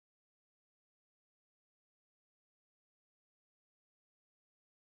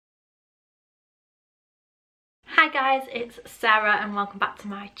Hi guys, it's Sarah and welcome back to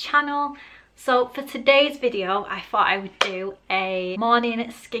my channel. So for today's video I thought I would do a morning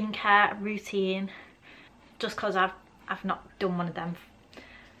skincare routine just because I've not done one of them.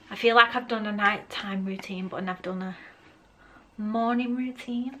 I feel like I've done a nighttime routine but I've never done a morning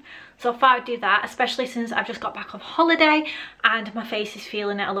routine, so I thought I'd do that, especially since I've just got back off holiday and my face is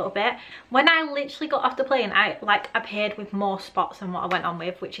feeling it a little bit. When I literally got off the plane I appeared with more spots than what I went on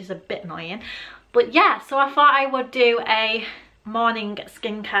with, which is a bit annoying. But yeah, so I thought I would do a morning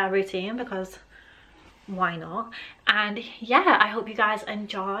skincare routine because why not? And yeah, I hope you guys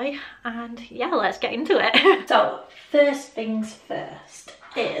enjoy, and yeah, let's get into it. So first things first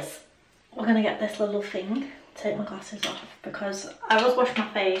is we're gonna get this little thing, take my glasses off because I always wash my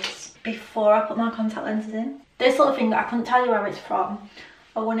face before I put my contact lenses in. This little thing, I couldn't tell you where it's from.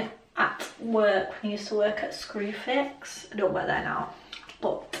 I won it at work when I used to work at Screwfix. I don't work there now,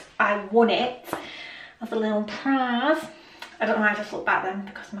 but I won it as a little prize. I don't know why I just looked back then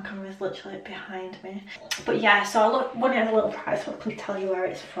because my camera is literally behind me. But yeah, so I won it as a little prize, so I couldn't tell you where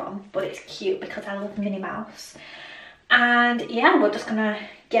it's from, but it's cute because I love Minnie Mouse. And yeah, we're just gonna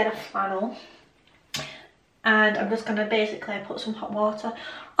get a flannel and I'm just gonna basically put some hot water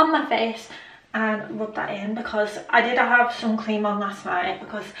on my face and rub that in because I did have some cream on last night,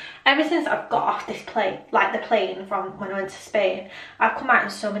 because ever since I've got off this plane, like the plane from when I went to Spain, I've come out in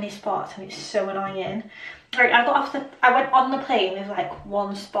so many spots and it's so annoying. Like I went on the plane with like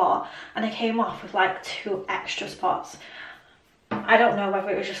one spot and I came off with like 2 extra spots. I don't know whether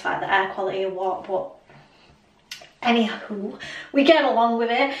it was just like the air quality or what, but anywho, we get along with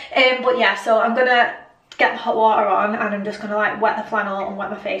it. But yeah, so I'm gonna get the hot water on and I'm just gonna like wet the flannel and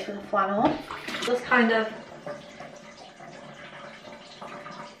wet my face with the flannel. Just kind of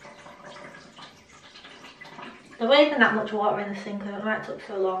there wasn't that much water in the sink, I don't know why it took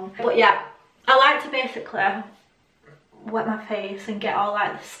so long. But yeah, I like to basically wet my face and get all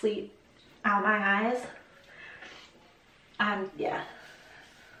like the sleep out my eyes. And yeah,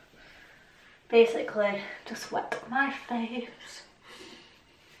 basically just wet my face.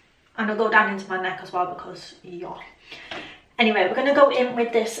 And I'll go down into my neck as well because yeah. Anyway, we're gonna go in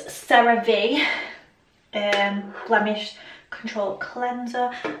with this CeraVe blemish control cleanser.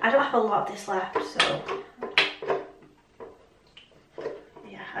 I don't have a lot of this left, so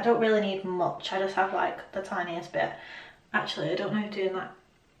yeah, I don't really need much. I just have like the tiniest bit. Actually, I don't know doing that.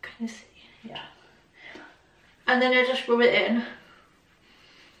 Can you see? Yeah. And then I just rub it in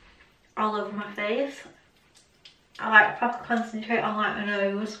all over my face. I like proper concentrate on like my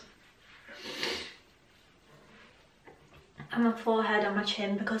nose and my forehead and my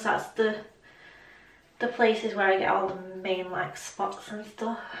chin because that's the places where I get all the main like spots and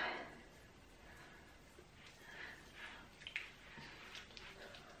stuff.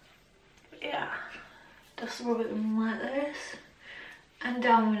 Yeah, just rub it in like this and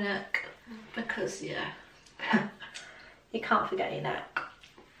down my neck because yeah, you can't forget your neck.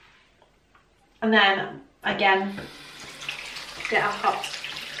 And then again, get a hot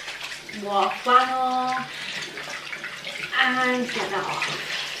water flannel and get that off.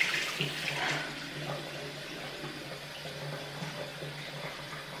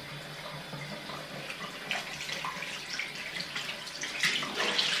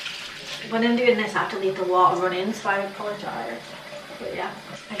 When I'm doing this I have to leave the water running, so I apologise. But yeah,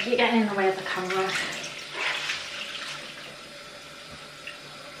 I keep getting in the way of the camera.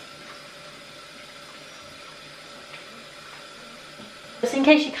 Just in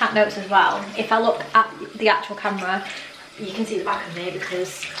case you can't notice as well, if I look at the actual camera, you can see the back of me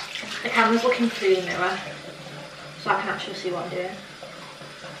because the camera's looking through the mirror, so I can actually see what I'm doing.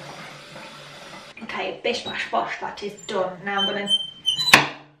 Okay, bish bash bosh, that is done. Now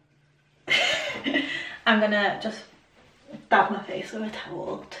I'm gonna just dab my face with a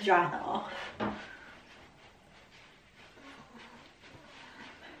towel to dry that off.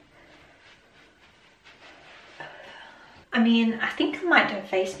 I mean, I think I might do a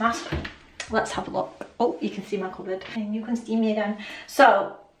face mask. Let's have a look. Oh, you can see my cupboard and you can see me again.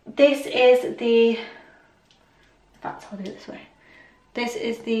 So this is the, in fact I'll do it this way. This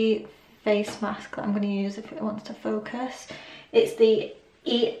is the face mask that I'm going to use if it wants to focus. It's the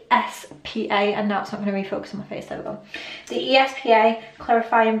ESPA, and now it's not going to refocus on my face, there we go. The ESPA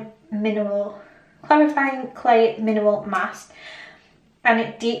Clarifying Clay Mineral Mask, and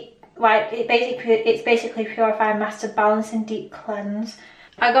it's basically purifying master balancing deep cleanse.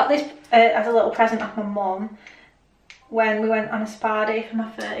 I got this as a little present off my mum when we went on a spa day for my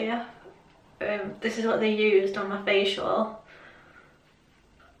 30th. This is what they used on my facial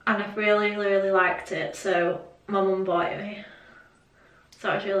and I've really liked it, so my mum bought it me.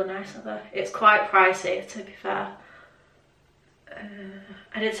 So it's really nice of her. It's quite pricey, to be fair.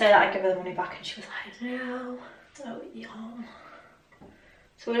 I did say that I'd give her the money back and she was like, no. So yeah.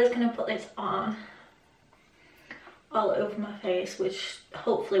 So we're just going to put this on all over my face, which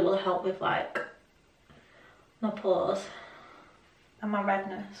hopefully will help with like my pores and my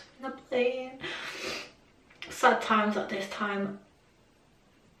redness from the plane. Sad times at this time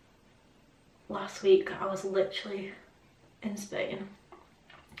last week. I was literally in Spain,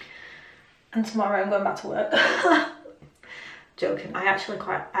 and tomorrow I'm going back to work. Joking. I actually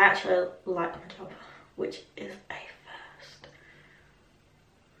like my job, which is a first.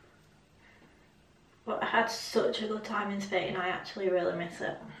 But I had such a good time in Spain. I actually really miss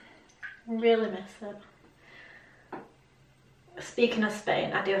it. Really miss it. Speaking of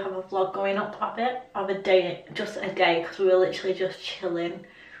Spain, I do have a vlog going up of it, of a day, just a day, because we were literally just chilling.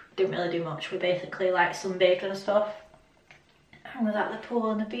 We didn't really do much. We basically like sunbathed and stuff. And was at the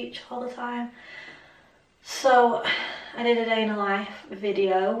pool and the beach all the time. So I did a day in a life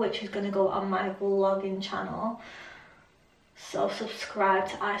video, which is going to go on my vlogging channel. So subscribe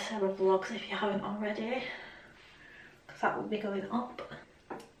to iSarah Vlogs if you haven't already, because that will be going up.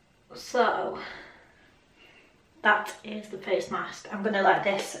 So that is the face mask. I'm going to let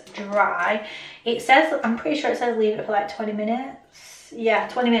this dry. It says, I'm pretty sure it says leave it for like 20 minutes. Yeah,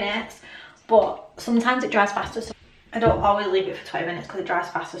 20 minutes. But sometimes it dries faster. So I don't always leave it for 20 minutes because it dries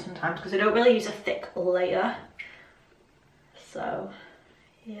faster sometimes, because I don't really use a thick layer. So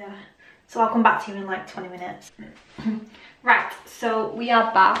yeah. So I'll come back to you in like 20 minutes. Right, so we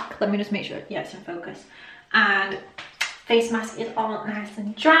are back. Let me just make sure, yeah, it's in focus. And face mask is all nice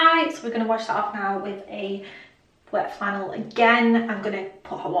and dry. So we're going to wash that off now with a wet flannel again. I'm going to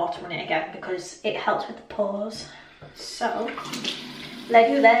put hot water on it again because it helps with the pores. So let's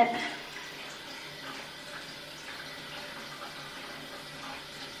do that.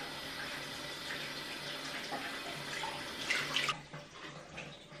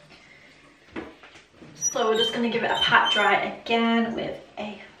 So we're just going to give it a pat dry again with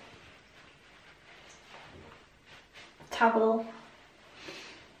a towel.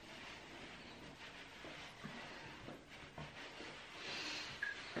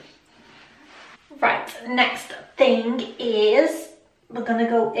 Right, next thing is we're going to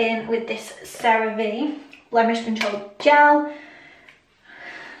go in with this CeraVe Blemish Control Gel.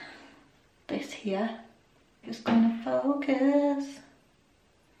 This here is going to focus.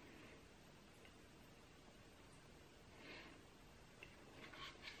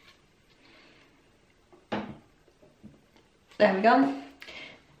 There we go.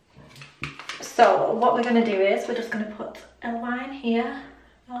 So what we're going to do is we're just going to put a line here,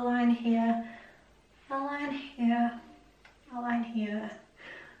 a line here, a line here, a line here,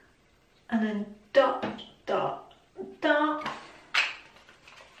 and then dot, dot, dot.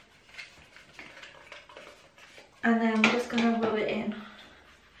 And then we're just going to rub it in.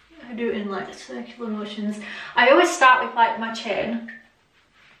 I do it in like circular motions. I always start with like my chin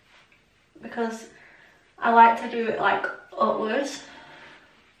because I like to do it like upwards,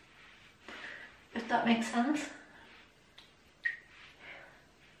 if that makes sense.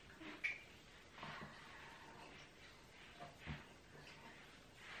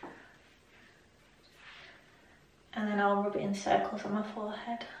 And then I'll rub it in circles on my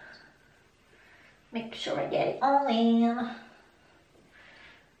forehead. Make sure I get it all in.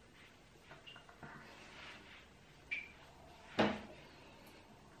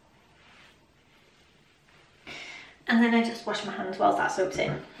 And then I just wash my hands whilst that soaks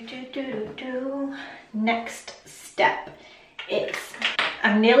in. Next step,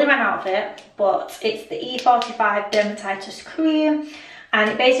 I've nearly ran out of it, but it's the E45 Dermatitis Cream.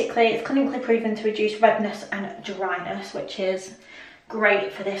 And it's clinically proven to reduce redness and dryness, which is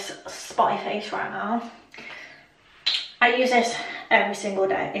great for this spotty face right now. I use this every single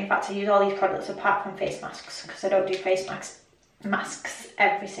day. In fact, I use all these products apart from face masks, because I don't do face masks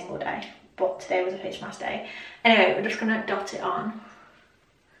every single day. But today was a face mask day. Anyway, we're just going to dot it on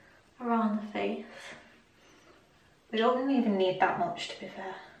around the face. We don't even need that much, to be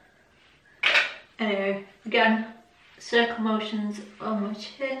fair. Anyway, again, circle motions on my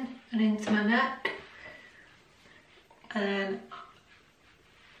chin and into my neck. And then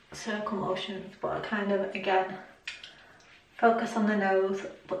circle motions, but I kind of, again, focus on the nose,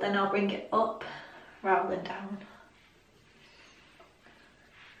 but then I'll bring it up rather than down.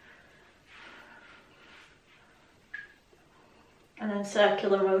 And then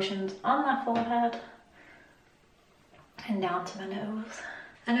circular motions on my forehead and down to my nose.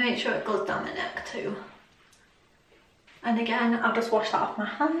 And make sure it goes down my neck too. And again, I'll just wash that off my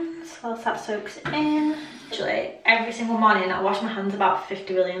hands whilst that soaks in. Literally, every single morning I wash my hands about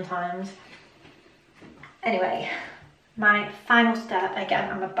 50 billion times. Anyway, my final step,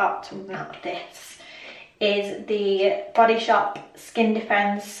 again, I'm about to run out of this, is the Body Shop Skin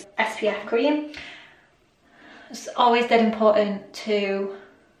Defense SPF cream. It's always dead important to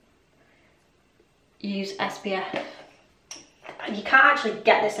use SPF. You can't actually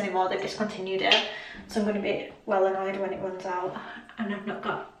get this anymore, they've discontinued it. So I'm going to be well annoyed when it runs out. And I'm going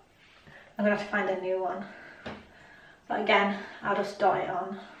to have to find a new one. But again, I'll just dot it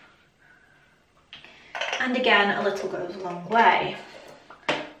on. And again, a little goes a long way.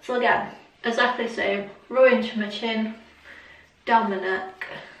 So again, exactly the same. Rub into my chin, down my neck,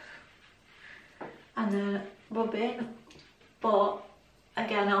 and then rub in. But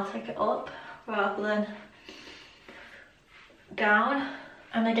again, I'll take it up rather than down.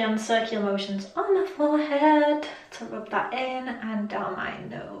 And again, circular motions on the forehead to rub that in and down my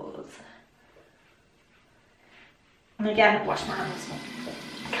nose. And again, wash my hands,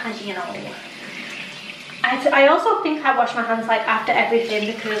 because you know. I also think I wash my hands like after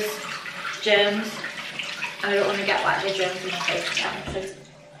everything because germs. I don't want to get like the germs in my face.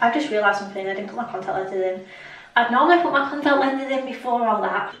 I just realised something, I didn't put my contact lenses in. I'd normally put my contact lenses in before all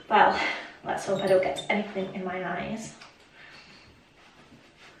that. Well, let's hope I don't get anything in my eyes.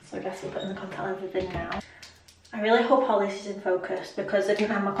 So I guess we're putting the contact lenses in now. I really hope all this is in focus because I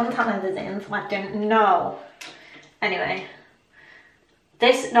didn't have my contact lenses in, so I didn't know. Anyway,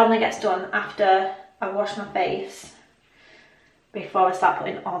 this normally gets done after I wash my face before I start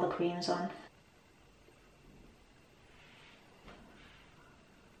putting all the creams on.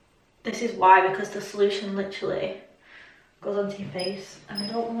 This is why, because the solution literally goes onto your face and I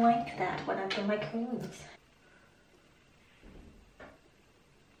don't like that when I've done my creams.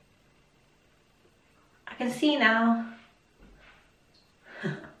 I can see now.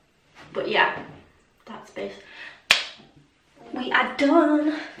 But yeah, that's base. We are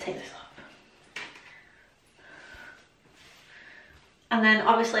done. Take this off. And then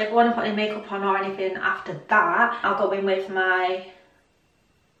obviously if I want to put any makeup on or anything after that, I'll go in with my,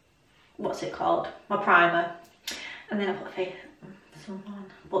 what's it called? My primer. And then I'll put some on.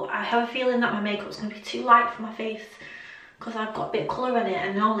 But I have a feeling that my makeup's going to be too light for my face because I've got a bit of colour in it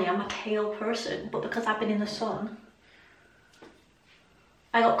and normally I'm a pale person. But because I've been in the sun,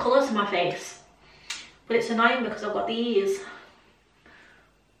 I got colour to my face. But it's annoying because I've got these.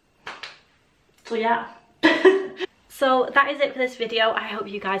 So yeah. So that is it for this video. I hope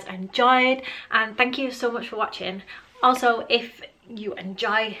you guys enjoyed and thank you so much for watching. Also, if you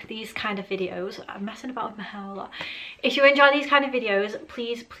enjoy these kind of videos, I'm messing about with my hair a lot. If you enjoy these kind of videos,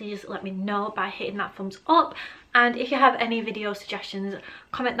 please let me know by hitting that thumbs up. And if you have any video suggestions,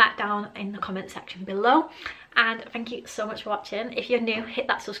 comment that down in the comment section below. And thank you so much for watching. If you're new, hit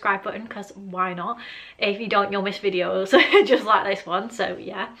that subscribe button because why not? If you don't, you'll miss videos just like this one. So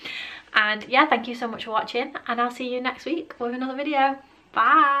yeah. And yeah, thank you so much for watching and I'll see you next week with another video.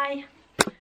 Bye.